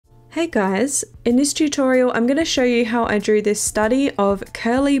Hey guys, in this tutorial I'm going to show you how I drew this study of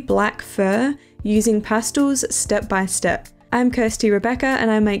curly black fur using pastels step by step. I'm Kirsty Rebecca and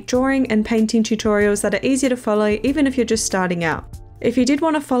I make drawing and painting tutorials that are easy to follow even if you're just starting out. If you did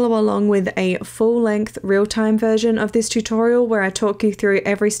want to follow along with a full-length real-time version of this tutorial where I talk you through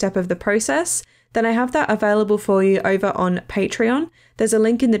every step of the process, then I have that available for you over on Patreon. There's a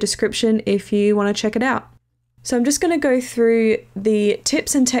link in the description if you want to check it out. So I'm just going to go through the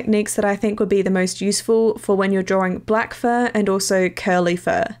tips and techniques that I think would be the most useful for when you're drawing black fur and also curly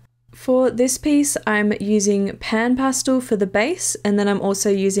fur. For this piece, I'm using pan pastel for the base, and then I'm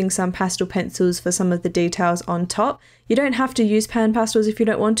also using some pastel pencils for some of the details on top. You don't have to use pan pastels if you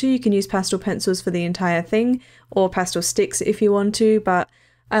don't want to. You can use pastel pencils for the entire thing, or pastel sticks if you want to, but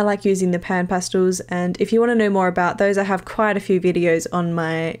I like using the pan pastels, and if you want to know more about those, I have quite a few videos on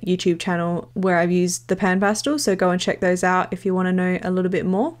my YouTube channel where I've used the pan pastel, so go and check those out if you want to know a little bit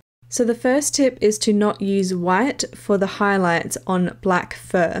more. So the first tip is to not use white for the highlights on black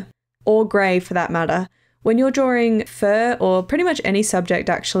fur, or grey for that matter. When you're drawing fur, or pretty much any subject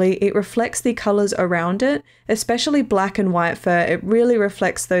actually, it reflects the colours around it, especially black and white fur. It really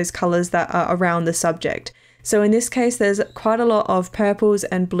reflects those colours that are around the subject. So in this case, there's quite a lot of purples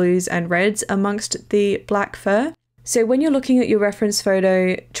and blues and reds amongst the black fur. So when you're looking at your reference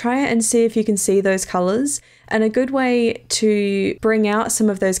photo, try and see if you can see those colours. And a good way to bring out some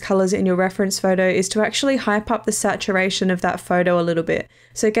of those colours in your reference photo is to actually hype up the saturation of that photo a little bit.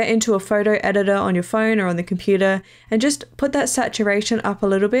 So get into a photo editor on your phone or on the computer and just put that saturation up a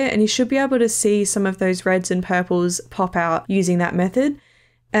little bit, and you should be able to see some of those reds and purples pop out using that method.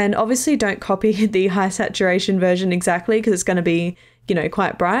 And obviously don't copy the high saturation version exactly because it's going to be,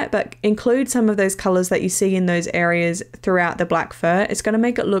 quite bright, but include some of those colours that you see in those areas throughout the black fur. It's going to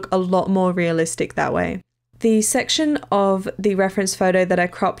make it look a lot more realistic that way. The section of the reference photo that I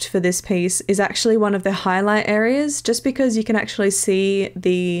cropped for this piece is actually one of the highlight areas, just because you can actually see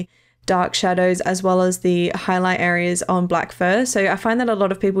the dark shadows as well as the highlight areas on black fur. So I find that a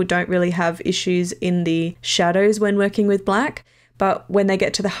lot of people don't really have issues in the shadows when working with black. But when they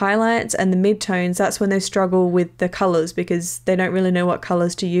get to the highlights and the midtones, that's when they struggle with the colours because they don't really know what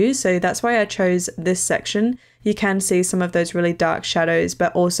colours to use. So that's why I chose this section. You can see some of those really dark shadows,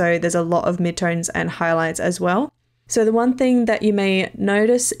 but also there's a lot of midtones and highlights as well. So the one thing that you may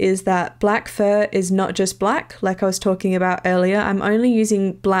notice is that black fur is not just black, like I was talking about earlier. I'm only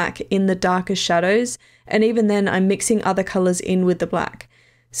using black in the darkest shadows, and even then I'm mixing other colours in with the black.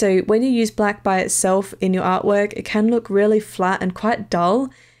 So when you use black by itself in your artwork, it can look really flat and quite dull.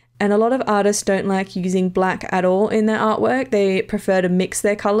 And a lot of artists don't like using black at all in their artwork. They prefer to mix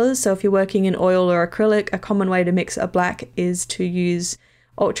their colours. So if you're working in oil or acrylic, a common way to mix a black is to use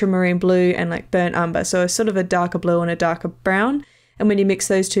ultramarine blue and like burnt umber. So sort of a darker blue and a darker brown. And when you mix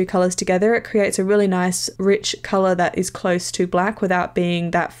those two colours together, it creates a really nice, rich colour that is close to black without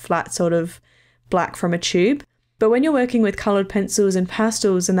being that flat sort of black from a tube. But when you're working with coloured pencils and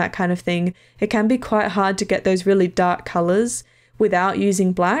pastels and that kind of thing, it can be quite hard to get those really dark colours without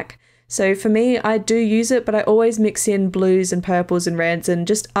using black. So for me, I do use it, but I always mix in blues and purples and reds and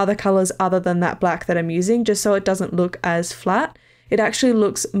just other colours other than that black that I'm using, just so it doesn't look as flat. It actually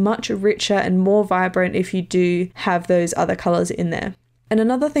looks much richer and more vibrant if you do have those other colours in there. And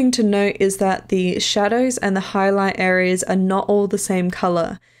another thing to note is that the shadows and the highlight areas are not all the same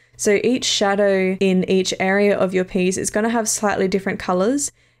colour. So each shadow in each area of your piece is going to have slightly different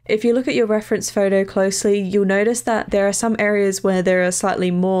colours. If you look at your reference photo closely, you'll notice that there are some areas where there are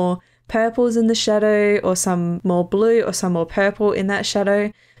slightly more purples in the shadow, or some more blue, or some more purple in that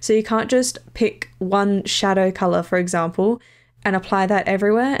shadow. So you can't just pick one shadow colour, for example, and apply that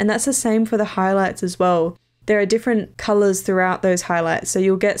everywhere. And that's the same for the highlights as well. There are different colours throughout those highlights. So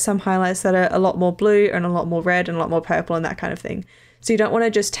you'll get some highlights that are a lot more blue and a lot more red and a lot more purple and that kind of thing. So you don't want to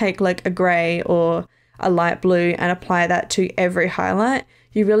just take like a grey or a light blue and apply that to every highlight.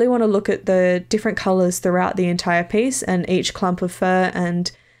 You really want to look at the different colours throughout the entire piece and each clump of fur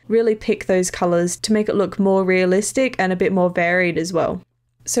and really pick those colours to make it look more realistic and a bit more varied as well.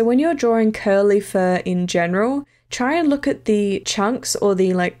 So when you're drawing curly fur in general, try and look at the chunks or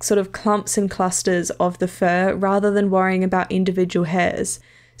the like sort of clumps and clusters of the fur rather than worrying about individual hairs.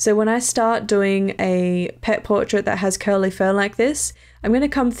 So when I start doing a pet portrait that has curly fur like this, I'm going to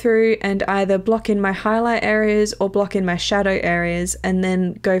come through and either block in my highlight areas or block in my shadow areas and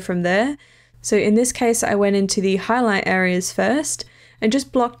then go from there. So in this case, I went into the highlight areas first and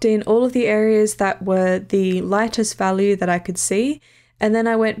just blocked in all of the areas that were the lightest value that I could see. And then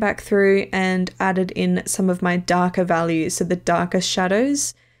I went back through and added in some of my darker values, so the darkest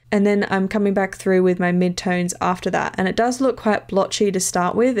shadows. and then I'm coming back through with my midtones after that. And it does look quite blotchy to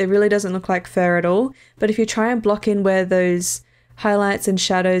start with. It really doesn't look like fur at all. But if you try and block in where those highlights and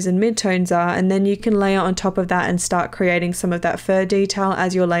shadows and midtones are, and then you can layer on top of that and start creating some of that fur detail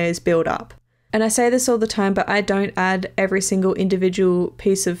as your layers build up. And I say this all the time, but I don't add every single individual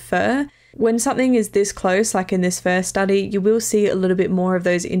piece of fur. When something is this close, like in this fur study, you will see a little bit more of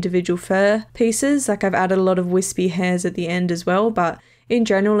those individual fur pieces. Like I've added a lot of wispy hairs at the end as well, but in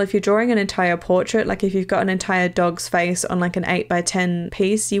general, if you're drawing an entire portrait, like if you've got an entire dog's face on like an 8x10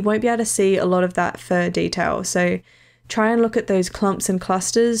 piece, you won't be able to see a lot of that fur detail. So try and look at those clumps and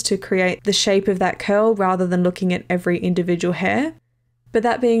clusters to create the shape of that curl rather than looking at every individual hair. But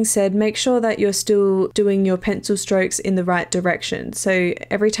that being said, make sure that you're still doing your pencil strokes in the right direction. So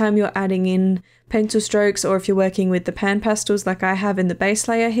every time you're adding in pencil strokes, or if you're working with the pan pastels like I have in the base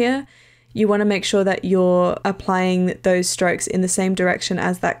layer here, you want to make sure that you're applying those strokes in the same direction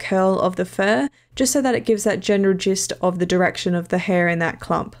as that curl of the fur, just so that it gives that general gist of the direction of the hair in that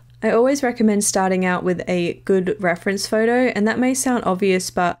clump. I always recommend starting out with a good reference photo, and that may sound obvious,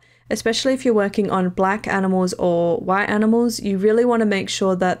 but especially if you're working on black animals or white animals, you really want to make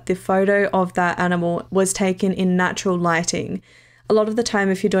sure that the photo of that animal was taken in natural lighting. A lot of the time,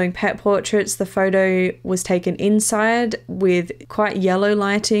 if you're doing pet portraits, the photo was taken inside with quite yellow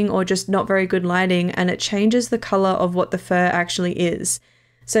lighting or just not very good lighting, and it changes the color of what the fur actually is.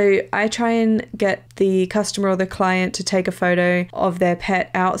 So I try and get the customer or the client to take a photo of their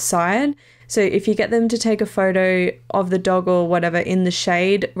pet outside. So if you get them to take a photo of the dog or whatever in the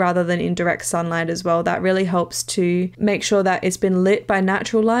shade rather than in direct sunlight as well, that really helps to make sure that it's been lit by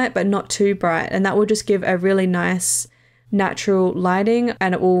natural light but not too bright, and that will just give a really nice natural lighting,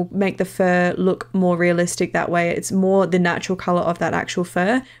 and it will make the fur look more realistic that way. It's more the natural color of that actual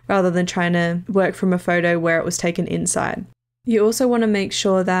fur rather than trying to work from a photo where it was taken inside. You also want to make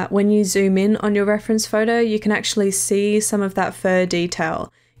sure that when you zoom in on your reference photo, you can actually see some of that fur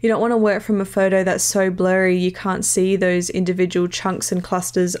detail. You don't want to work from a photo that's so blurry you can't see those individual chunks and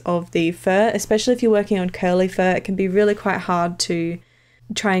clusters of the fur, especially if you're working on curly fur. It can be really quite hard to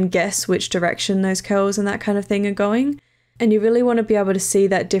try and guess which direction those curls and that kind of thing are going. And you really want to be able to see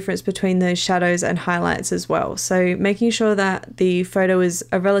that difference between those shadows and highlights as well. So making sure that the photo is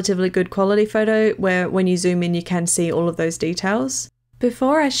a relatively good quality photo where when you zoom in you can see all of those details.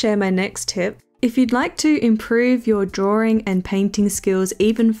 Before I share my next tip, if you'd like to improve your drawing and painting skills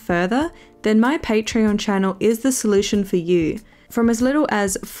even further, then my Patreon channel is the solution for you. From as little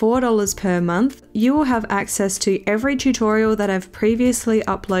as $4 per month, you will have access to every tutorial that I've previously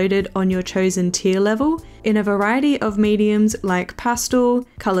uploaded on your chosen tier level in a variety of mediums like pastel,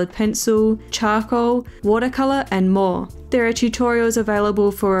 coloured pencil, charcoal, watercolour and more. There are tutorials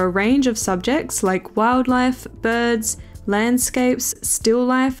available for a range of subjects like wildlife, birds, landscapes, still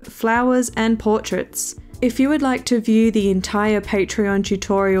life, flowers and portraits. If you would like to view the entire Patreon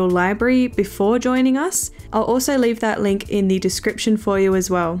tutorial library before joining us, I'll also leave that link in the description for you as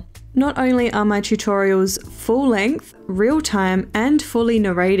well. Not only are my tutorials full length, real time and fully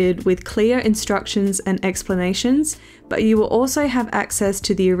narrated with clear instructions and explanations, but you will also have access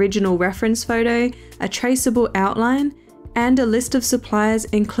to the original reference photo, a traceable outline, and a list of supplies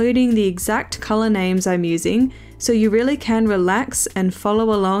including the exact colour names I'm using, so you really can relax and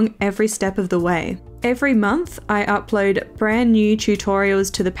follow along every step of the way. Every month, I upload brand new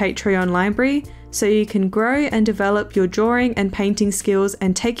tutorials to the Patreon library so you can grow and develop your drawing and painting skills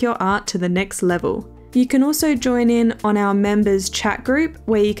and take your art to the next level. You can also join in on our members chat group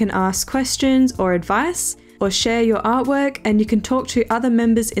where you can ask questions or advice or share your artwork, and you can talk to other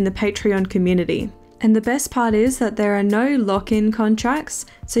members in the Patreon community. And the best part is that there are no lock-in contracts,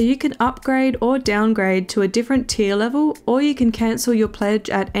 so you can upgrade or downgrade to a different tier level, or you can cancel your pledge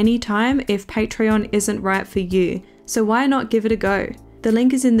at any time if Patreon isn't right for you. So why not give it a go? The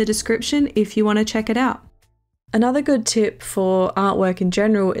link is in the description if you want to check it out. Another good tip for artwork in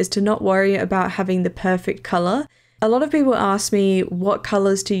general is to not worry about having the perfect colour. A lot of people ask me what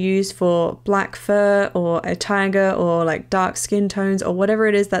colours to use for black fur or a tiger or like dark skin tones or whatever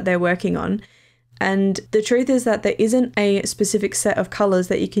it is that they're working on. And the truth is that there isn't a specific set of colours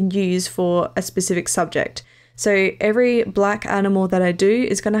that you can use for a specific subject. So every black animal that I do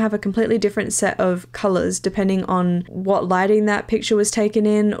is going to have a completely different set of colours depending on what lighting that picture was taken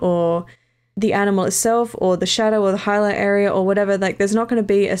in, or the animal itself, or the shadow or the highlight area or whatever. Like there's not going to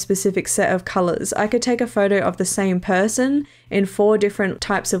be a specific set of colours. I could take a photo of the same person in 4 different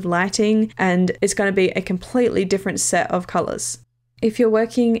types of lighting and it's going to be a completely different set of colours. If you're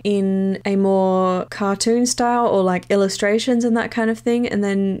working in a more cartoon style or like illustrations and that kind of thing, and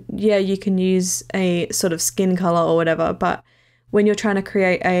then yeah, you can use a sort of skin color or whatever. But when you're trying to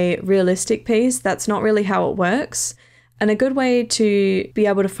create a realistic piece, that's not really how it works. And a good way to be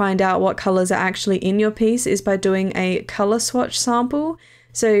able to find out what colors are actually in your piece is by doing a color swatch sample.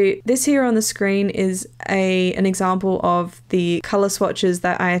 So this here on the screen is an example of the color swatches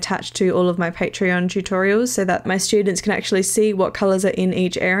that I attach to all of my Patreon tutorials so that my students can actually see what colors are in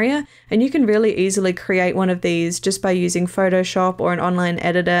each area. And you can really easily create one of these just by using Photoshop or an online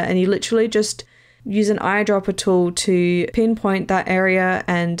editor, and you literally just use an eyedropper tool to pinpoint that area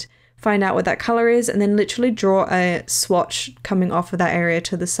and find out what that color is, and then literally draw a swatch coming off of that area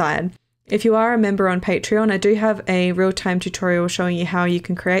to the side. If you are a member on Patreon, I do have a real-time tutorial showing you how you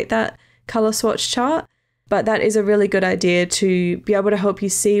can create that color swatch chart, but that is a really good idea to be able to help you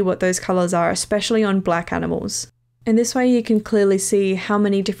see what those colors are, especially on black animals. And this way you can clearly see how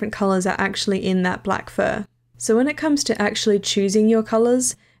many different colors are actually in that black fur. So when it comes to actually choosing your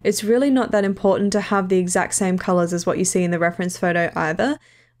colors, it's really not that important to have the exact same colors as what you see in the reference photo either.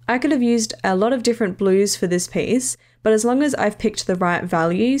 I could have used a lot of different blues for this piece, but as long as I've picked the right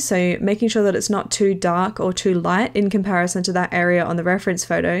value, so making sure that it's not too dark or too light in comparison to that area on the reference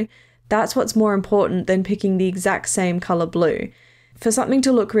photo, that's what's more important than picking the exact same color blue. For something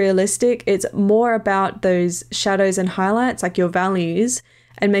to look realistic, it's more about those shadows and highlights, like your values,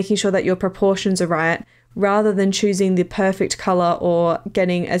 and making sure that your proportions are right, rather than choosing the perfect color or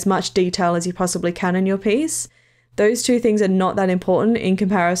getting as much detail as you possibly can in your piece. Those two things are not that important in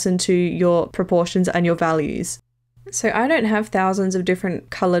comparison to your proportions and your values. So I don't have thousands of different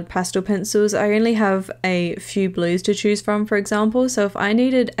colored pastel pencils. I only have a few blues to choose from, for example. So if I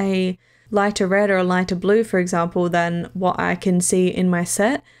needed a lighter red or a lighter blue, for example, than what I can see in my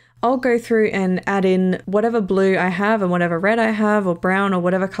set, I'll go through and add in whatever blue I have and whatever red I have or brown or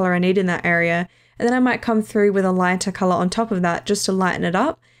whatever color I need in that area. And then I might come through with a lighter color on top of that just to lighten it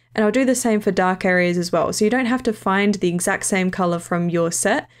up. And I'll do the same for dark areas as well. So you don't have to find the exact same color from your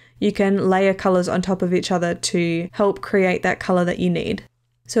set. You can layer colors on top of each other to help create that color that you need.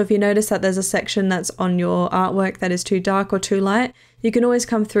 So if you notice that there's a section that's on your artwork that is too dark or too light, you can always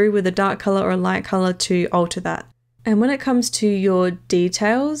come through with a dark color or a light color to alter that. And when it comes to your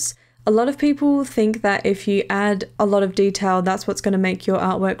details, a lot of people think that if you add a lot of detail, that's what's going to make your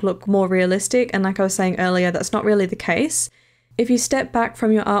artwork look more realistic. And like I was saying earlier, that's not really the case. If you step back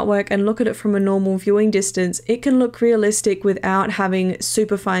from your artwork and look at it from a normal viewing distance, it can look realistic without having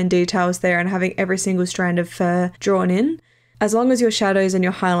super fine details there and having every single strand of fur drawn in, as long as your shadows and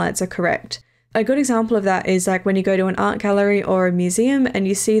your highlights are correct. A good example of that is like when you go to an art gallery or a museum and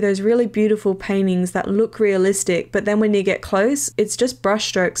you see those really beautiful paintings that look realistic, but then when you get close, it's just brush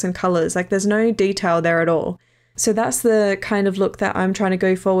strokes and colors, like there's no detail there at all. So that's the kind of look that I'm trying to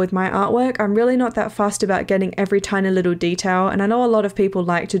go for with my artwork. I'm really not that fussed about getting every tiny little detail, and I know a lot of people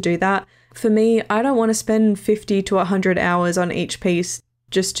like to do that. For me, I don't want to spend 50 to 100 hours on each piece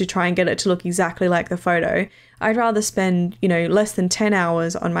just to try and get it to look exactly like the photo. I'd rather spend, less than 10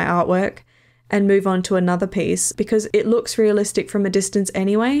 hours on my artwork and move on to another piece because it looks realistic from a distance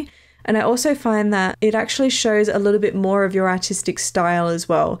anyway. And I also find that it actually shows a little bit more of your artistic style as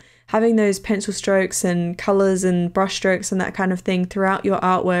well. Having those pencil strokes and colors and brush strokes and that kind of thing throughout your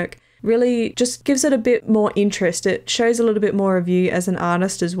artwork really just gives it a bit more interest. It shows a little bit more of you as an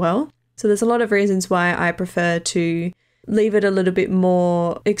artist as well. So there's a lot of reasons why I prefer to leave it a little bit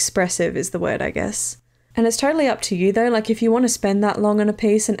more expressive is the word, I guess. And it's totally up to you though, like if you want to spend that long on a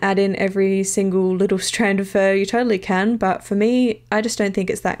piece and add in every single little strand of fur, you totally can, but for me, I just don't think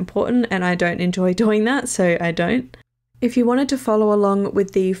it's that important and I don't enjoy doing that, so I don't. If you wanted to follow along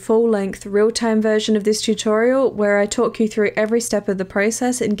with the full-length real-time version of this tutorial, where I talk you through every step of the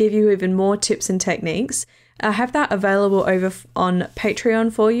process and give you even more tips and techniques, I have that available over on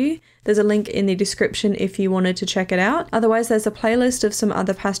Patreon for you. There's a link in the description if you wanted to check it out. Otherwise, there's a playlist of some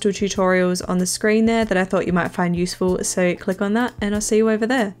other pastel tutorials on the screen there that I thought you might find useful, so click on that and I'll see you over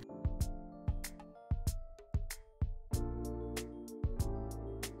there.